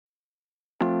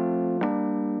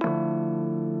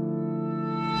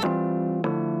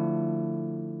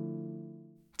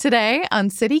Today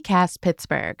on CityCast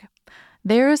Pittsburgh,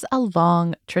 there's a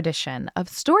long tradition of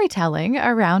storytelling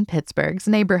around Pittsburgh's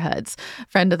neighborhoods.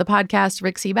 Friend of the podcast,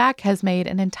 Rick Seaback, has made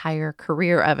an entire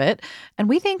career of it, and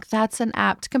we think that's an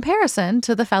apt comparison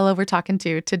to the fellow we're talking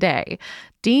to today.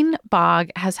 Dean Bogg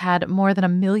has had more than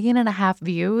 1.5 million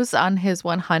views on his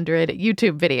 100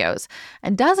 YouTube videos,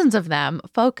 and dozens of them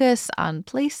focus on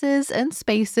places and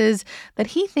spaces that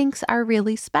he thinks are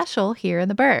really special here in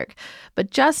the Burgh. But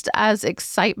just as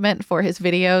excitement for his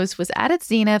videos was at its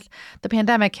zenith, the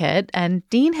pandemic hit, and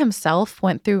Dean himself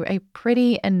went through a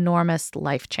pretty enormous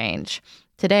life change.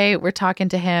 Today, we're talking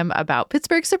to him about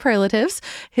Pittsburgh superlatives,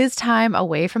 his time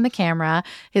away from the camera,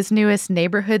 his newest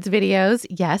neighborhoods videos,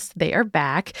 yes, they are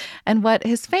back, and what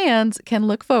his fans can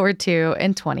look forward to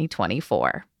in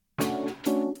 2024.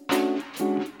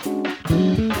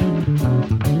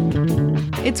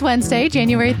 It's Wednesday,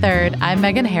 January 3rd. I'm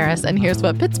Megan Harris, and here's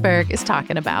what Pittsburgh is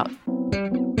talking about.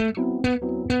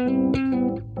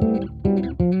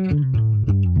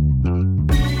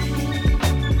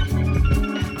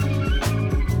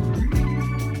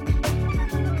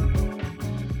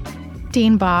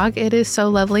 Dean Bogg, it is so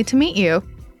lovely to meet you.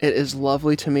 It is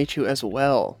lovely to meet you as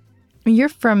well. You're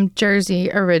from Jersey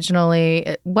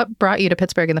originally. What brought you to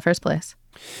Pittsburgh in the first place?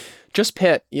 Just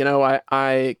Pitt. You know,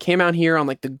 I came out here on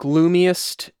like the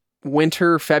gloomiest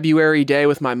winter February day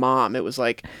with my mom. It was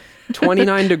like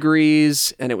 29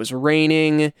 degrees and it was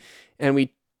raining, and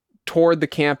we toured the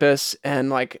campus,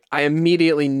 and like I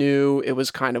immediately knew it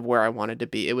was kind of where I wanted to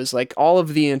be. It was like all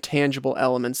of the intangible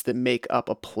elements that make up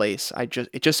a place.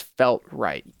 It just felt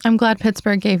right. I'm glad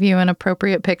Pittsburgh gave you an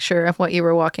appropriate picture of what you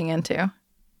were walking into,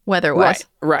 weather-wise.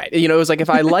 Right. You know, it was like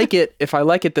if I like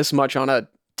it this much on a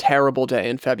terrible day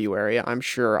in February, I'm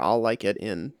sure I'll like it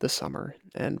in the summer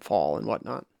and fall and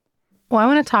whatnot. Well, I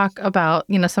want to talk about,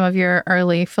 some of your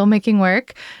early filmmaking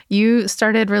work. You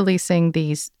started releasing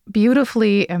these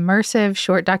beautifully immersive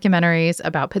short documentaries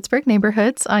about Pittsburgh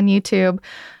neighborhoods on YouTube,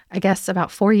 I guess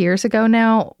about 4 years ago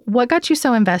now. What got you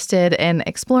so invested in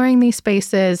exploring these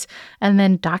spaces and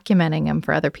then documenting them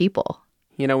for other people?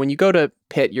 You know, when you go to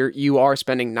Pitt, you are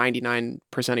spending 99%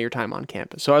 of your time on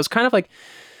campus. So I was kind of like,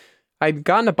 I'd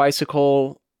gotten a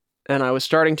bicycle and I was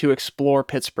starting to explore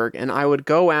Pittsburgh, and I would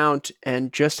go out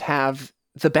and just have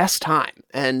the best time,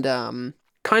 and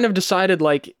kind of decided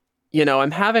like,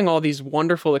 I'm having all these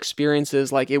wonderful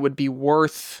experiences, like it would be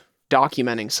worth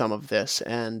documenting some of this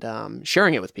and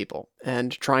sharing it with people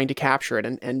and trying to capture it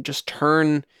and just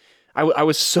turn. I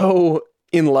was so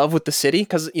in love with the city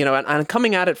because, and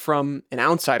coming at it from an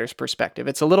outsider's perspective,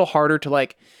 it's a little harder to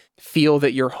like feel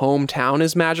that your hometown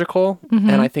is magical.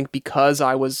 Mm-hmm. And I think because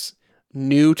I was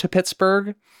new to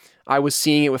Pittsburgh, I was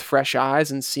seeing it with fresh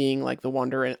eyes and seeing like the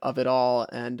wonder of it all.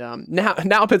 And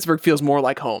now Pittsburgh feels more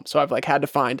like home. So I've like had to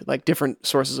find like different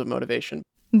sources of motivation.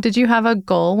 Did you have a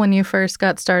goal when you first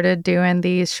got started doing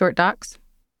these short docs?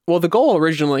 Well, the goal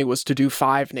originally was to do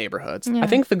 5 neighborhoods. Yeah. I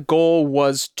think the goal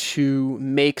was to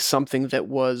make something that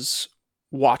was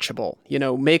watchable,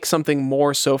 make something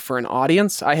more so for an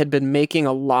audience. I had been making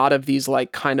a lot of these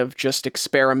like kind of just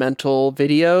experimental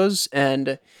videos,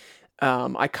 and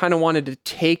I kind of wanted to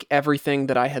take everything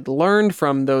that I had learned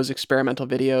from those experimental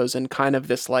videos and kind of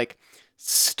this like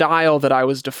style that I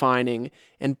was defining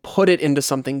and put it into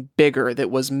something bigger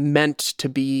that was meant to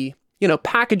be,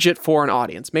 package it for an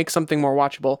audience, make something more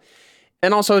watchable,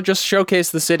 and also just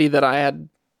showcase the city that I had,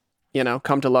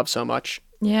 come to love so much.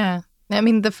 Yeah. I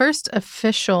mean, the first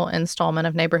official installment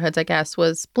of Neighborhoods, I guess,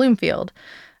 was Bloomfield.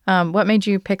 What made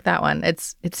you pick that one?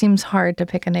 It seems hard to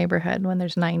pick a neighborhood when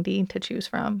there's 90 to choose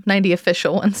from, 90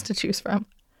 official ones to choose from.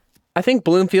 I think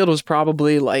Bloomfield was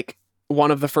probably like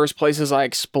one of the first places I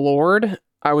explored.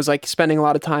 I was like spending a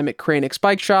lot of time at Cranick's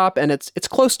Bike Shop, and it's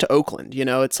close to Oakland.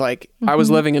 It's like I was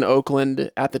living in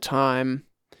Oakland at the time,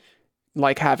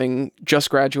 like having just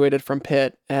graduated from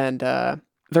Pitt, and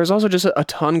there's also just a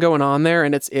ton going on there,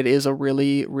 and it is a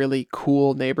really, really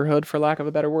cool neighborhood, for lack of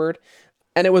a better word.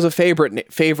 And it was a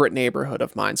favorite neighborhood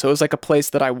of mine. So it was like a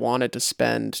place that I wanted to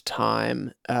spend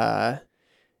time.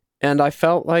 And I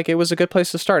felt like it was a good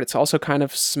place to start. It's also kind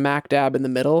of smack dab in the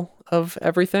middle of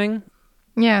everything.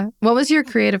 Yeah. What was your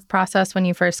creative process when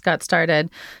you first got started?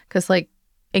 Because like,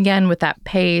 again, with that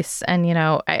pace and,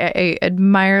 I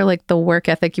admire like the work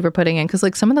ethic you were putting in. Because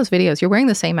like some of those videos, you're wearing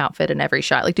the same outfit in every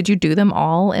shot. Like, did you do them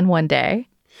all in one day?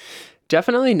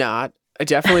 Definitely not. I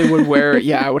definitely would wear,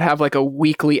 I would have like a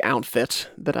weekly outfit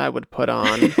that I would put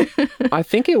on. I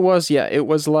think it was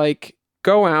like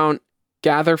go out,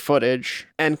 gather footage,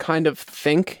 and kind of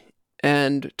think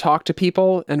and talk to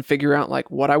people and figure out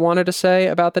like what I wanted to say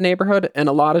about the neighborhood. And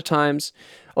a lot of times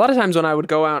when I would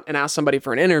go out and ask somebody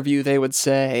for an interview, they would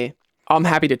say, I'm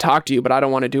happy to talk to you, but I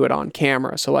don't want to do it on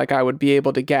camera. So like I would be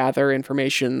able to gather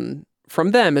information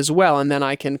from them as well. And then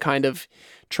I can kind of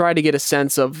try to get a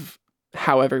sense of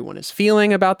how everyone is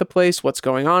feeling about the place, what's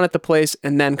going on at the place,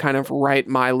 and then kind of write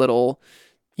my little,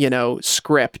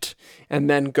 script, and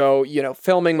then go,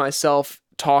 filming myself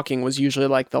talking was usually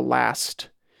like the last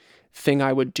thing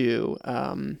I would do.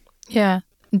 Yeah.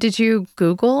 Did you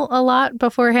Google a lot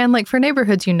beforehand? Like for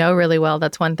neighborhoods really well,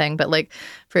 that's one thing. But like,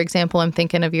 for example, I'm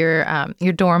thinking of your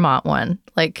Dormont one.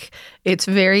 Like it's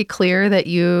very clear that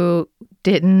you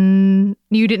didn't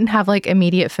have like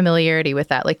immediate familiarity with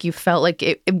that. Like you felt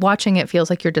like watching it feels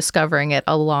like you're discovering it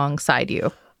alongside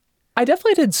you. I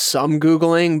definitely did some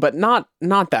Googling, but not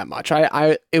that much.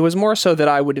 It was more so that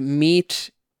I would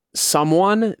meet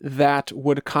someone that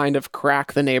would kind of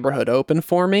crack the neighborhood open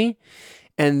for me,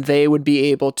 and they would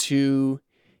be able to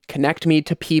connect me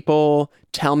to people,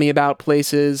 tell me about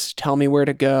places, tell me where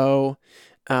to go.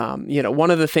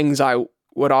 One of the things I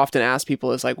would often ask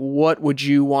people is like, what would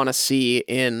you want to see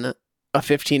in a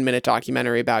 15-minute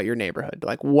documentary about your neighborhood?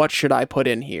 Like, what should I put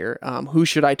in here? Who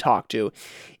should I talk to?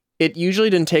 It usually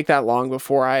didn't take that long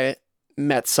before I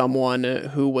met someone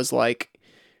who was like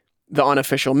the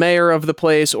unofficial mayor of the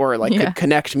place, or like could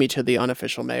connect me to the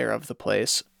unofficial mayor of the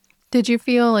place. Did you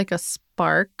feel like a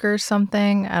spark or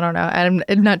something? I don't know.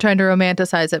 I'm not trying to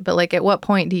romanticize it, but like at what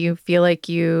point do you feel like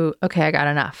okay, I got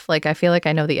enough. Like I feel like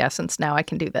I know the essence now. I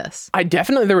can do this.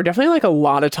 There were definitely like a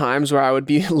lot of times where I would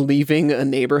be leaving a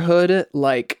neighborhood,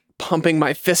 like pumping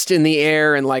my fist in the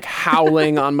air and like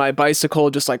howling on my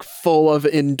bicycle, just like full of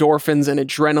endorphins and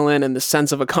adrenaline and the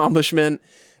sense of accomplishment.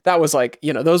 That was like,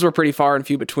 those were pretty far and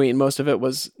few between. Most of it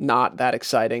was not that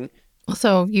exciting.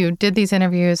 So you did these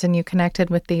interviews and you connected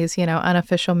with these,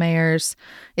 unofficial mayors.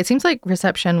 It seems like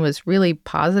reception was really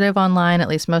positive online, at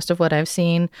least most of what I've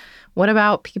seen. What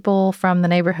about people from the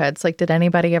neighborhoods? Like, did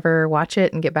anybody ever watch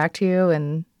it and get back to you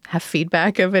and have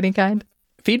feedback of any kind?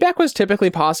 Feedback was typically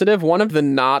positive. One of the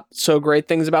not so great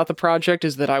things about the project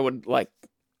is that I would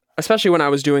especially when I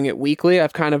was doing it weekly,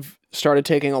 I've kind of started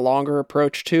taking a longer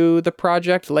approach to the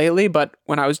project lately. But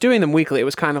when I was doing them weekly, it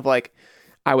was kind of like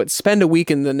I would spend a week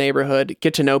in the neighborhood,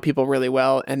 get to know people really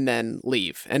well, and then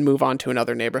leave and move on to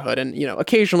another neighborhood and,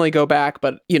 occasionally go back.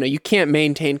 But, you can only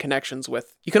maintain connections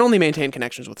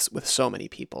with so many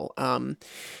people.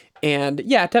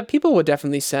 People would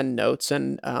definitely send notes,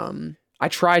 and I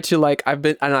try to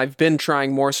I've been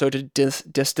trying more so to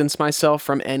distance myself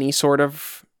from any sort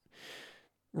of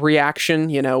reaction,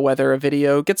 whether a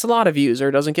video gets a lot of views or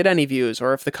doesn't get any views,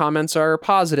 or if the comments are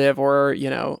positive or,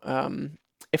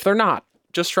 if they're not.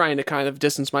 Just trying to kind of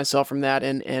distance myself from that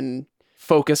and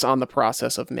focus on the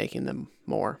process of making them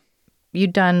more.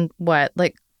 You'd done what,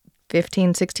 like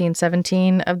 15, 16,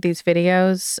 17 of these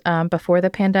videos before the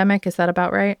pandemic? Is that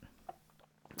about right?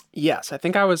 Yes, I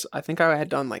think I had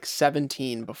done like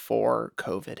 17 before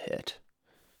COVID hit.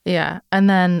 Yeah. And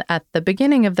then at the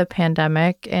beginning of the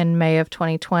pandemic in May of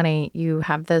 2020, you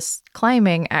have this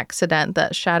climbing accident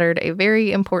that shattered a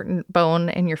very important bone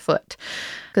in your foot.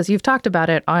 Because you've talked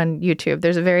about it on YouTube.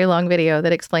 There's a very long video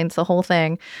that explains the whole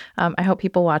thing. I hope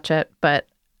people watch it. But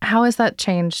how has that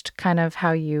changed kind of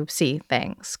how you see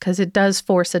things? Because it does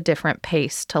force a different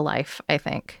pace to life, I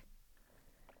think.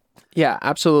 Yeah,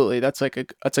 absolutely. That's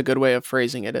a good way of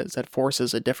phrasing it, is that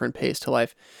forces a different pace to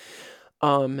life.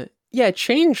 Yeah, it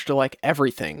changed like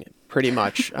everything pretty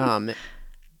much.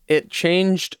 It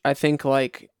changed, I think,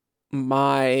 like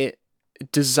my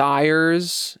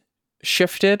desires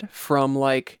shifted from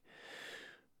like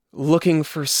looking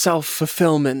for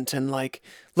self-fulfillment and like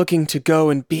looking to go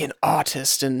and be an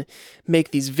artist and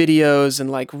make these videos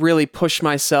and like really push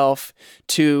myself,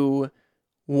 to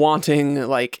wanting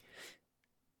like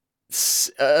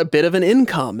a bit of an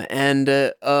income and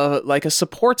like a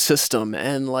support system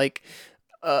and like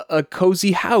a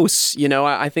cozy house.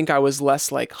 I think I was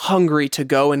less like hungry to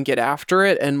go and get after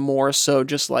it, and more so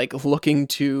just like looking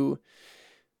to,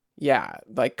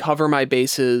 like cover my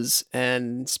bases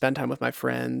and spend time with my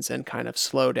friends and kind of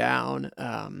slow down.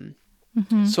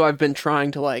 So I've been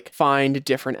trying to like find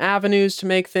different avenues to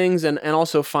make things, and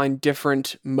also find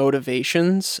different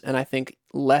motivations, and I think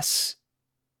less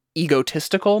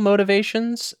egotistical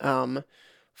motivations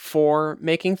for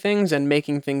making things, and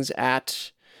making things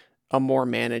at a more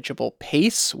manageable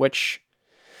pace, which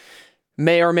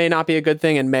may or may not be a good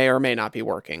thing and may or may not be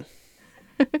working.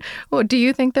 Well, do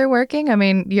you think they're working? I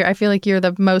mean, I feel like you're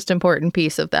the most important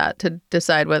piece of that to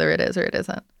decide whether it is or it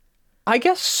isn't. I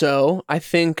guess so. I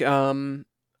think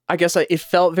I guess it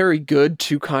felt very good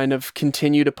to kind of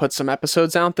continue to put some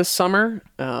episodes out this summer.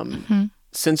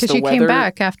 Since Because the you weather came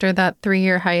back after that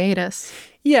 3-year hiatus.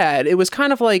 Yeah, it was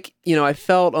kind of like, I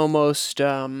felt almost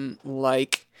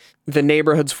like the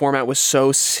Neighborhoods format was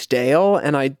so stale,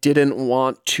 and I didn't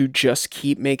want to just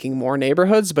keep making more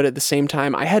Neighborhoods, but at the same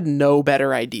time, I had no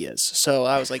better ideas. So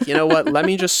I was like, you know what, let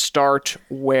me just start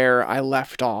where I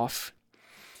left off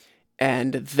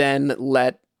and then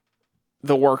let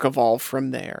the work evolve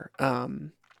from there.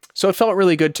 So it felt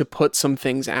really good to put some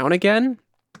things out again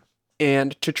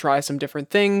and to try some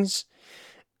different things.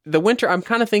 The winter, I'm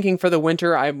kind of thinking for the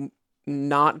winter, I'm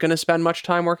not going to spend much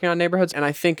time working on Neighborhoods. And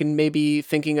I think maybe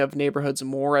thinking of Neighborhoods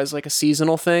more as like a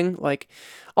seasonal thing. Like,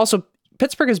 also,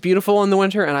 Pittsburgh is beautiful in the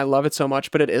winter and I love it so much,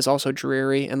 but it is also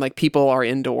dreary. And like people are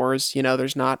indoors,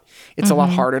 there's not, it's a lot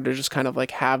harder to just kind of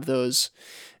like have those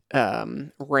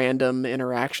random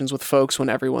interactions with folks when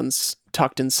everyone's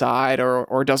tucked inside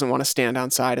or doesn't want to stand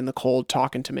outside in the cold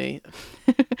talking to me.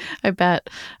 I bet.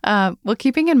 Well,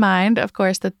 keeping in mind, of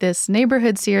course, that this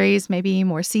neighborhood series may be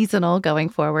more seasonal going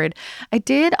forward, I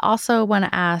did also want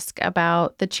to ask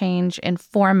about the change in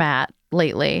format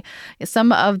lately.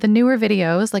 Some of the newer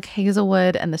videos, like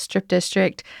Hazelwood and the Strip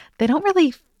District, they don't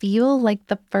really feel like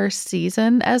the first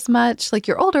season as much. Like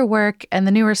your older work and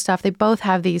the newer stuff, they both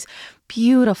have these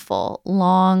beautiful,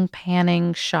 long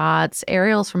panning shots,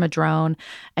 aerials from a drone,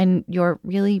 and your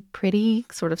really pretty,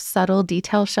 sort of subtle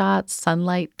detail shots,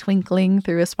 sunlight twinkling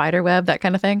through a spider web, that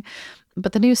kind of thing.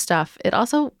 But the new stuff, it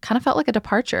also kind of felt like a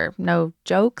departure. No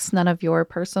jokes, none of your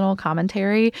personal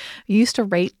commentary. You used to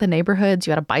rate the neighborhoods.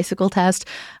 You had a bicycle test.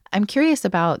 I'm curious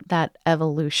about that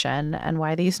evolution and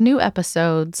why these new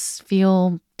episodes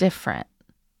feel different.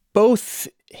 Both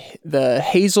the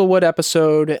Hazelwood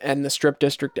episode and the Strip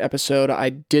District episode, I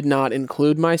did not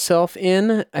include myself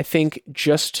in. I think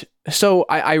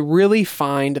I really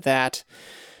find that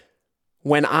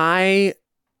when I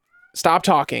stop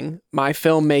talking, my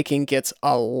filmmaking gets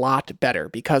a lot better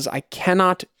because I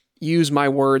cannot use my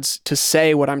words to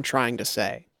say what I'm trying to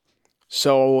say.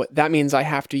 So that means I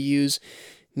have to use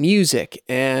music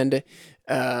and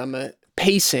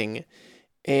pacing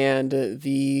and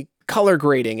the color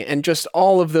grading and just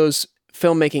all of those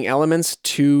filmmaking elements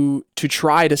to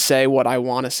try to say what I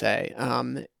want to say.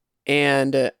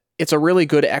 And it's a really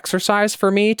good exercise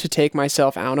for me to take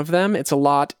myself out of them. It's a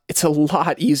lot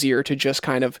easier to just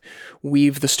kind of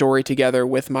weave the story together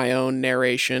with my own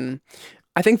narration.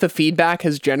 I think the feedback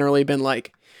has generally been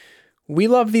like, we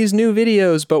love these new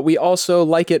videos, but we also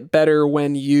like it better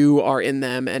when you are in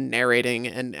them and narrating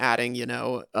and adding,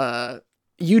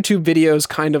 YouTube videos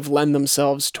kind of lend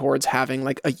themselves towards having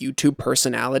like a YouTube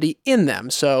personality in them.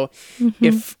 So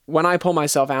if when I pull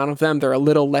myself out of them, they're a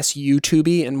little less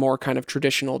YouTubey and more kind of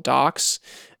traditional docs.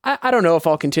 I don't know if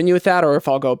I'll continue with that or if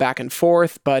I'll go back and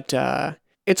forth, but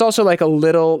it's also like a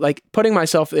little like putting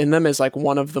myself in them is like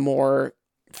one of the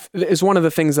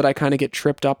things that I kind of get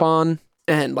tripped up on.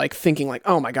 And like thinking like,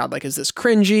 oh my God, like, is this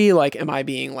cringy? Like, am I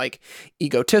being like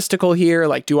egotistical here?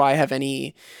 Like, do I have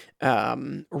any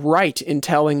right in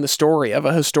telling the story of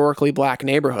a historically black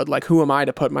neighborhood? Like, who am I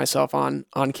to put myself on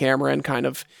camera and kind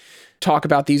of talk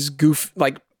about these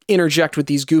interject with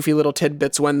these goofy little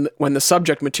tidbits when the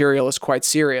subject material is quite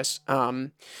serious? I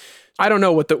don't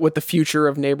know what the future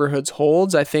of neighborhoods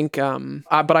holds. I think,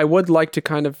 but I would like to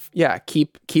kind of,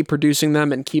 keep producing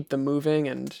them and keep them moving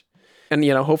and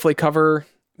hopefully cover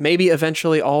maybe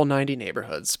eventually all 90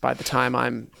 neighborhoods by the time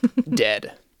I'm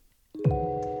dead.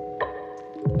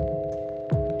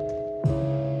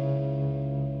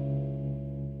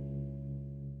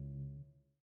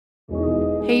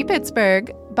 Hey,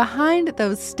 Pittsburgh. Behind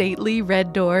those stately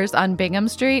red doors on Bingham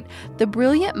Street, the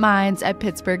brilliant minds at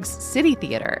Pittsburgh's City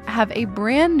Theater have a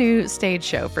brand new stage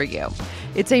show for you.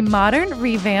 It's a modern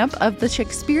revamp of the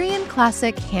Shakespearean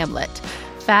classic Hamlet.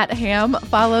 Fat Ham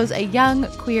follows a young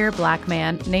queer black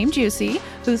man named Juicy,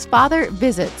 whose father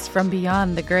visits from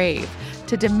beyond the grave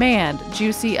to demand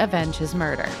Juicy avenge his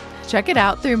murder. Check it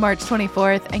out through March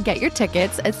 24th and get your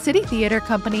tickets at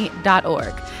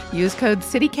citytheatercompany.org. Use code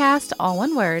CityCast, all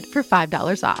one word, for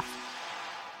 $5 off.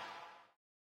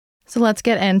 So let's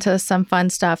get into some fun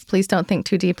stuff. Please don't think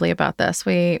too deeply about this.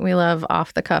 We love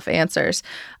off-the-cuff answers.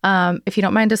 If you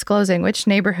don't mind disclosing, which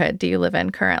neighborhood do you live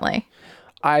in currently?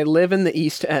 I live in the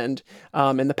East End.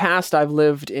 In the past, I've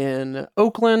lived in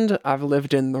Oakland, I've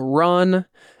lived in the Run,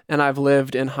 and I've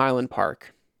lived in Highland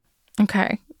Park.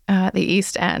 Okay. The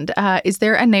East End. Is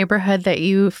there a neighborhood that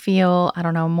you feel,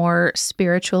 more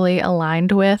spiritually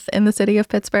aligned with in the city of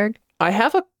Pittsburgh? I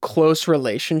have a close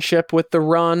relationship with the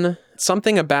Run.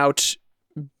 Something about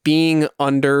being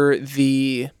under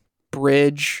the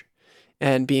bridge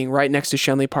and being right next to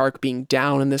Shenley Park, being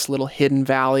down in this little hidden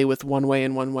valley with one way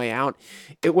in, one way out.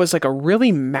 It was like a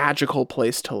really magical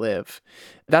place to live.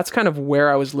 That's kind of where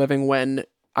I was living when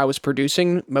I was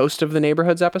producing most of the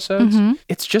Neighborhoods episodes. Mm-hmm.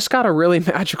 It's just got a really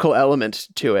magical element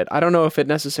to it. I don't know if it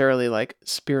necessarily like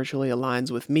spiritually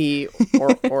aligns with me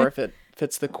or if it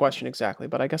fits the question exactly,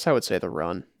 but I guess I would say the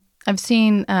Run. I've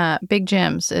seen Big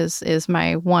Jim's is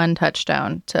my one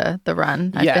touchstone to the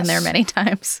Run. I've been there many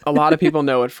times. A lot of people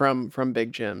know it from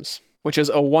Big Jim's, which is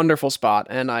a wonderful spot,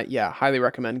 and I highly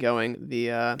recommend going.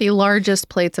 The largest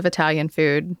plates of Italian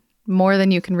food, more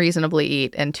than you can reasonably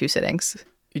eat in 2 sittings.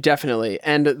 Definitely,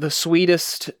 and the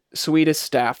sweetest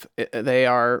staff. They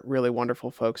are really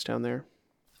wonderful folks down there.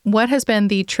 What has been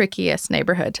the trickiest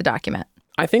neighborhood to document?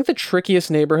 I think the trickiest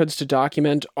neighborhoods to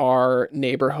document are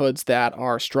neighborhoods that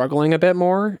are struggling a bit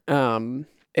more. And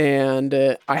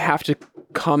I have to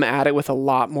come at it with a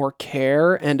lot more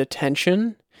care and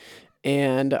attention.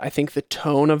 And I think the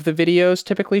tone of the videos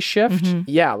typically shift. Mm-hmm.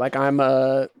 Yeah, like I'm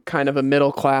a kind of a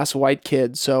middle-class white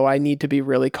kid, so I need to be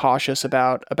really cautious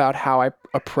about how I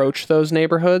approach those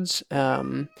neighborhoods.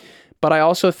 But I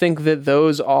also think that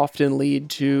those often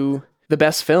lead to the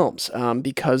best films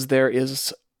because there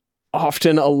is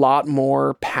often a lot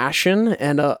more passion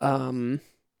and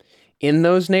in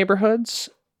those neighborhoods.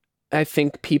 I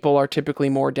think people are typically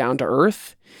more down to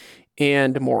earth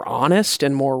and more honest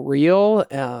and more real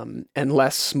and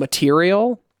less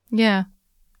material. Yeah.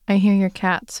 I hear your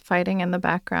cats fighting in the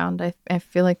background. I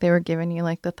feel like they were giving you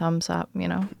like the thumbs up,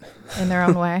 in their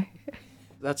own way.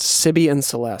 That's Sibby and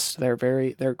Celeste. They're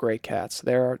great cats.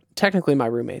 They're technically my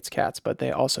roommate's cats, but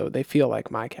they feel like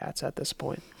my cats at this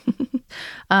point.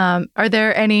 Are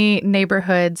there any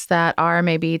neighborhoods that are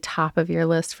maybe top of your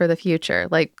list for the future?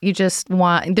 Like you just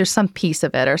there's some piece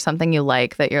of it or something you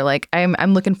like that you're like,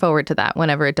 I'm looking forward to that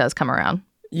whenever it does come around.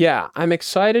 Yeah, I'm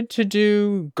excited to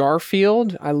do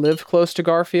Garfield. I live close to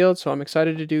Garfield, so I'm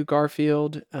excited to do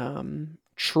Garfield.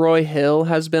 Troy Hill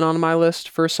has been on my list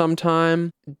for some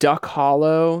time. Duck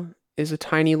Hollow is a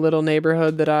tiny little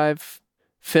neighborhood that I've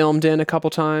filmed in a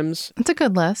couple times. It's a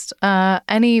good list.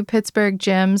 Any Pittsburgh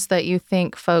gyms that you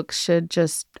think folks should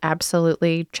just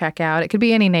absolutely check out? It could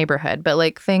be any neighborhood, but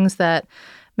like things that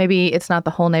maybe it's not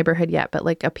the whole neighborhood yet, but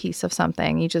like a piece of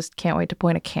something. You just can't wait to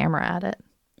point a camera at it.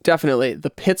 Definitely. The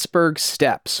Pittsburgh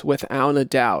Steps, without a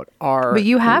doubt, are... But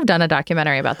you have done a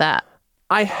documentary about that.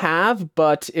 I have,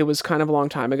 but it was kind of a long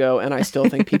time ago, and I still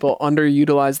think people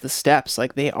underutilize the steps.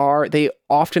 Like they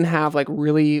often have like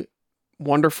really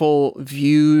wonderful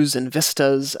views and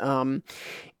vistas. And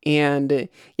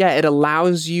it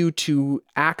allows you to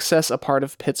access a part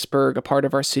of Pittsburgh, a part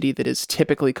of our city that is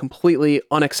typically completely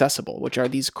inaccessible, which are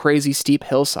these crazy steep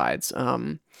hillsides.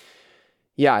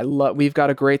 We've got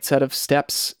a great set of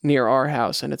steps near our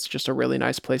house, and it's just a really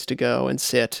nice place to go and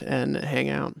sit and hang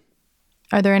out.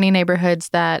 Are there any neighborhoods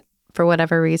that, for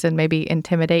whatever reason, maybe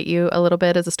intimidate you a little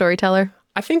bit as a storyteller?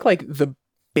 I think like the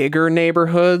bigger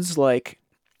neighborhoods, like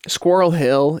Squirrel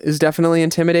Hill, is definitely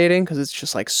intimidating because it's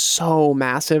just like so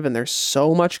massive and there's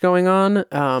so much going on.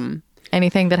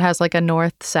 Anything that has like a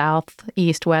north, south,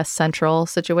 east, west, central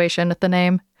situation with the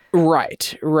name?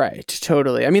 Right,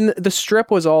 totally. I mean, the Strip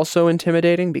was also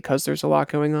intimidating because there's a lot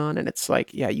going on, and it's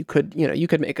like, you could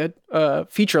make a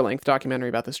feature-length documentary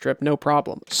about the Strip, no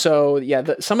problem. So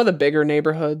some of the bigger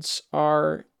neighborhoods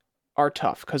are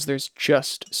tough because there's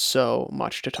just so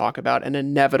much to talk about, and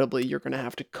inevitably you're going to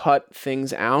have to cut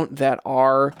things out that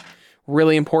are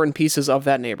really important pieces of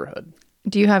that neighborhood.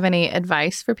 Do you have any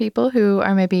advice for people who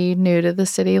are maybe new to the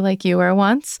city like you were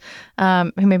once,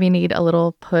 who maybe need a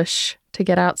little push to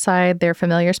get outside their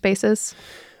familiar spaces?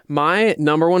 My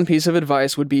number one piece of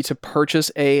advice would be to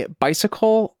purchase a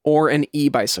bicycle or an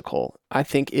e-bicycle. I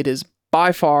think it is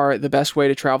by far the best way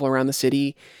to travel around the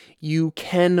city. You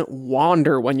can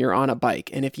wander when you're on a bike,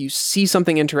 and if you see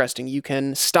something interesting, you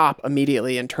can stop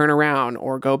immediately and turn around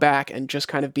or go back and just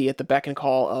kind of be at the beck and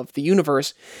call of the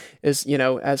universe, as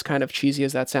kind of cheesy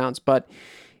as that sounds. But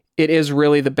it is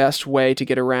really the best way to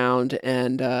get around,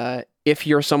 and if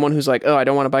you're someone who's like, oh, I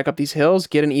don't want to bike up these hills,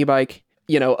 get an e-bike.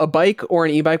 A bike or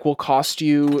an e-bike will cost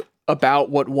you about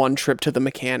what one trip to the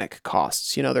mechanic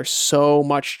costs. They're so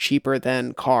much cheaper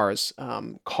than cars.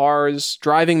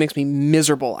 Driving makes me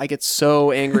miserable. I get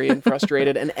so angry and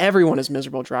frustrated, and everyone is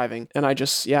miserable driving. And I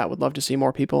just, would love to see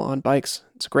more people on bikes.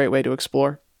 It's a great way to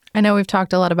explore. I know we've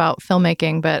talked a lot about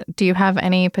filmmaking, but do you have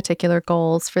any particular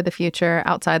goals for the future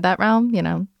outside that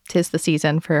realm? 'Tis the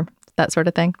season for that sort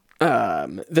of thing.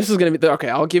 This is going to be, okay,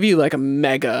 I'll give you like a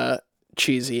mega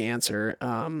cheesy answer,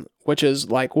 which is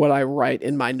like what I write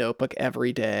in my notebook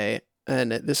every day.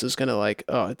 and this is gonna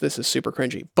this is super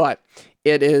cringy, but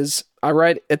it is. I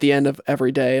write at the end of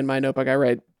every day in my notebook. I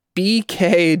write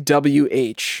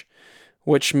BKWH,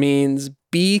 which means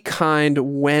be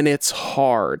kind when it's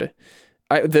hard.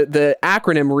 The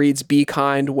acronym reads be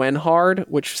kind when hard,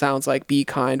 which sounds like be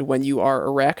kind when you are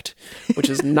erect, which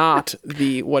is not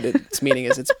what its meaning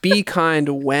is. It's be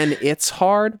kind when it's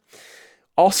hard.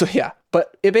 Also, yeah,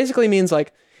 but it basically means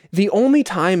like the only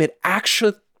time it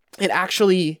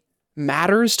actually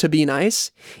matters to be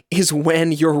nice is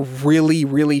when you're really,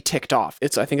 really ticked off.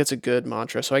 I think it's a good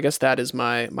mantra. So I guess that is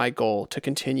my goal, to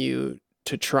continue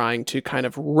to trying to kind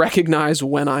of recognize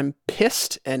when I'm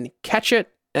pissed and catch it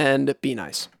and be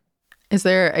nice. Is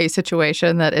there a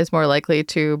situation that is more likely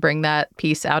to bring that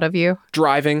piece out of you?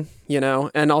 Driving,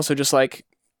 and also just like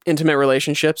intimate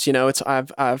relationships, it's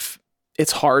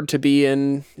hard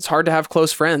to have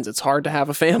close friends. It's hard to have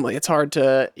a family. It's hard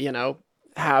to,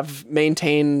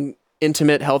 maintain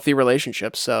intimate, healthy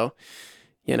relationships. So,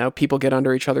 people get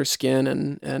under each other's skin,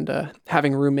 and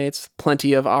having roommates,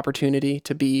 plenty of opportunity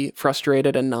to be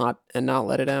frustrated and not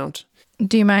let it out.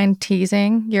 Do you mind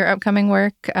teasing your upcoming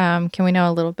work? Can we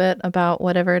know a little bit about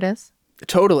whatever it is?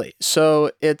 Totally. So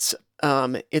it's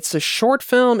a short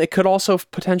film. It could also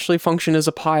potentially function as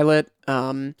a pilot.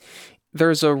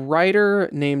 There's a writer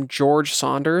named George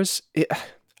Saunders.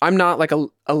 I'm not like a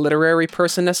literary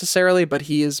person necessarily, but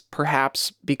he has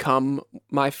perhaps become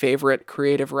my favorite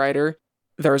creative writer.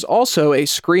 There's also a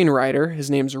screenwriter. His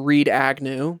name's Reed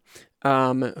Agnew,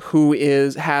 who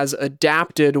has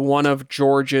adapted one of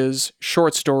George's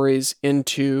short stories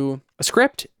into a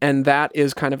script, and that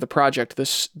is kind of the project.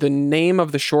 The name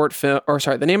of the short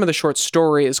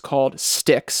story is called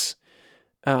Sticks.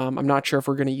 I'm not sure if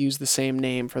we're going to use the same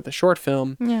name for the short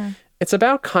film. Yeah. It's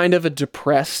about kind of a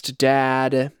depressed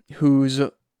dad who's,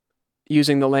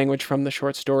 using the language from the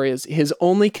short story, is his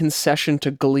only concession to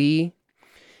glee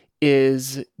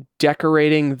is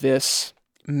decorating this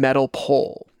metal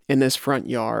pole in this front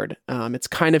yard. It's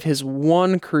kind of his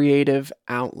one creative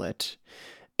outlet.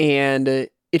 And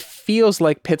it feels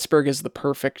like Pittsburgh is the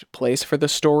perfect place for the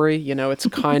story. It's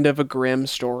kind of a grim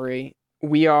story.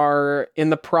 We are in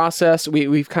the process.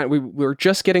 We're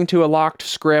just getting to a locked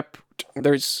script.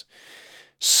 There's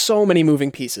so many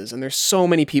moving pieces, and there's so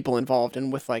many people involved.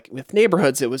 And with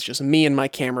Neighborhoods, it was just me and my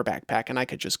camera backpack, and I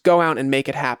could just go out and make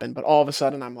it happen. But all of a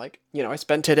sudden, I'm like, I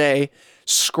spent today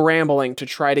scrambling to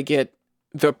try to get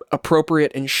the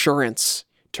appropriate insurance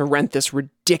to rent this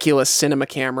ridiculous cinema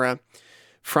camera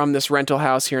from this rental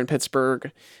house here in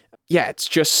Pittsburgh. Yeah, it's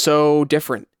just so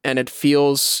different, and it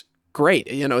feels great.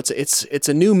 It's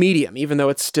a new medium. Even though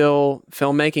it's still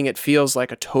filmmaking, it feels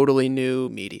like a totally new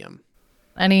medium.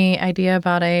 Any idea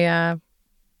about a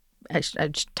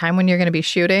time when you're going to be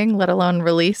shooting, let alone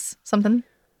release something?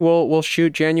 We'll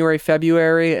shoot January,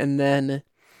 February, and then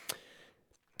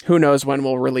who knows when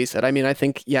we'll release it. I mean, I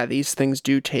think, these things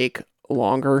do take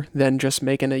longer than just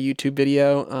making a YouTube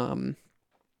video.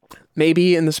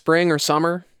 Maybe in the spring or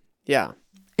summer. Yeah.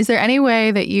 Is there any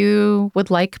way that you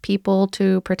would like people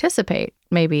to participate,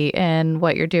 maybe in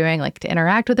what you're doing, like to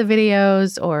interact with the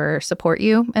videos or support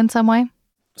you in some way?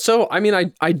 So, I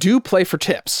mean, I do play for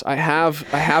tips. I have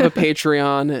a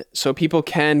Patreon, so people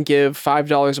can give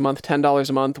 $5 a month, $10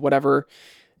 a month, whatever,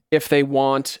 if they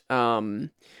want.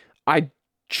 I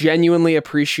genuinely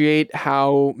appreciate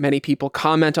how many people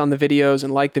comment on the videos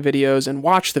and like the videos and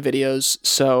watch the videos.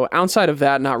 So outside of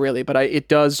that, not really, but it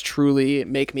does truly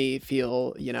make me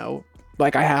feel,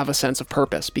 like I have a sense of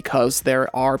purpose, because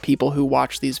there are people who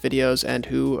watch these videos and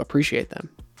who appreciate them.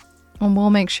 And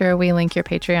we'll make sure we link your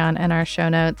Patreon in our show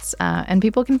notes, and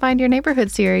people can find your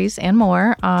Neighborhood series and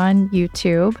more on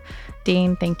YouTube.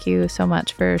 Dean, thank you so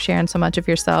much for sharing so much of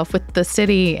yourself with the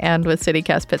city and with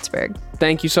CityCast Pittsburgh.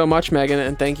 Thank you so much, Megan,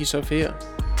 and thank you, Sophia.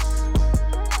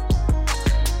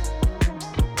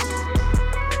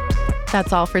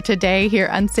 That's all for today here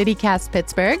on CityCast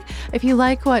Pittsburgh. If you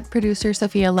like what producer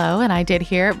Sophia Lowe and I did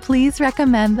here, please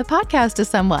recommend the podcast to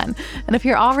someone. And if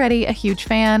you're already a huge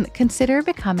fan, consider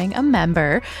becoming a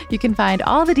member. You can find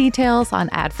all the details on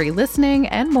ad-free listening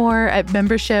and more at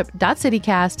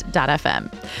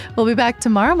membership.citycast.fm. We'll be back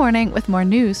tomorrow morning with more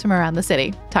news from around the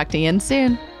city. Talk to you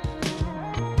soon.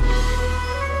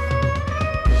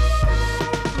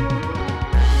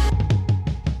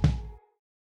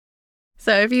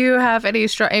 So if you have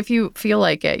if you feel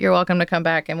like it, you're welcome to come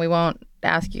back, and we won't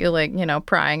ask you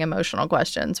prying emotional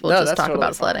questions. We'll just talk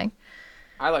about sledding.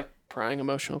 I like prying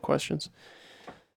emotional questions.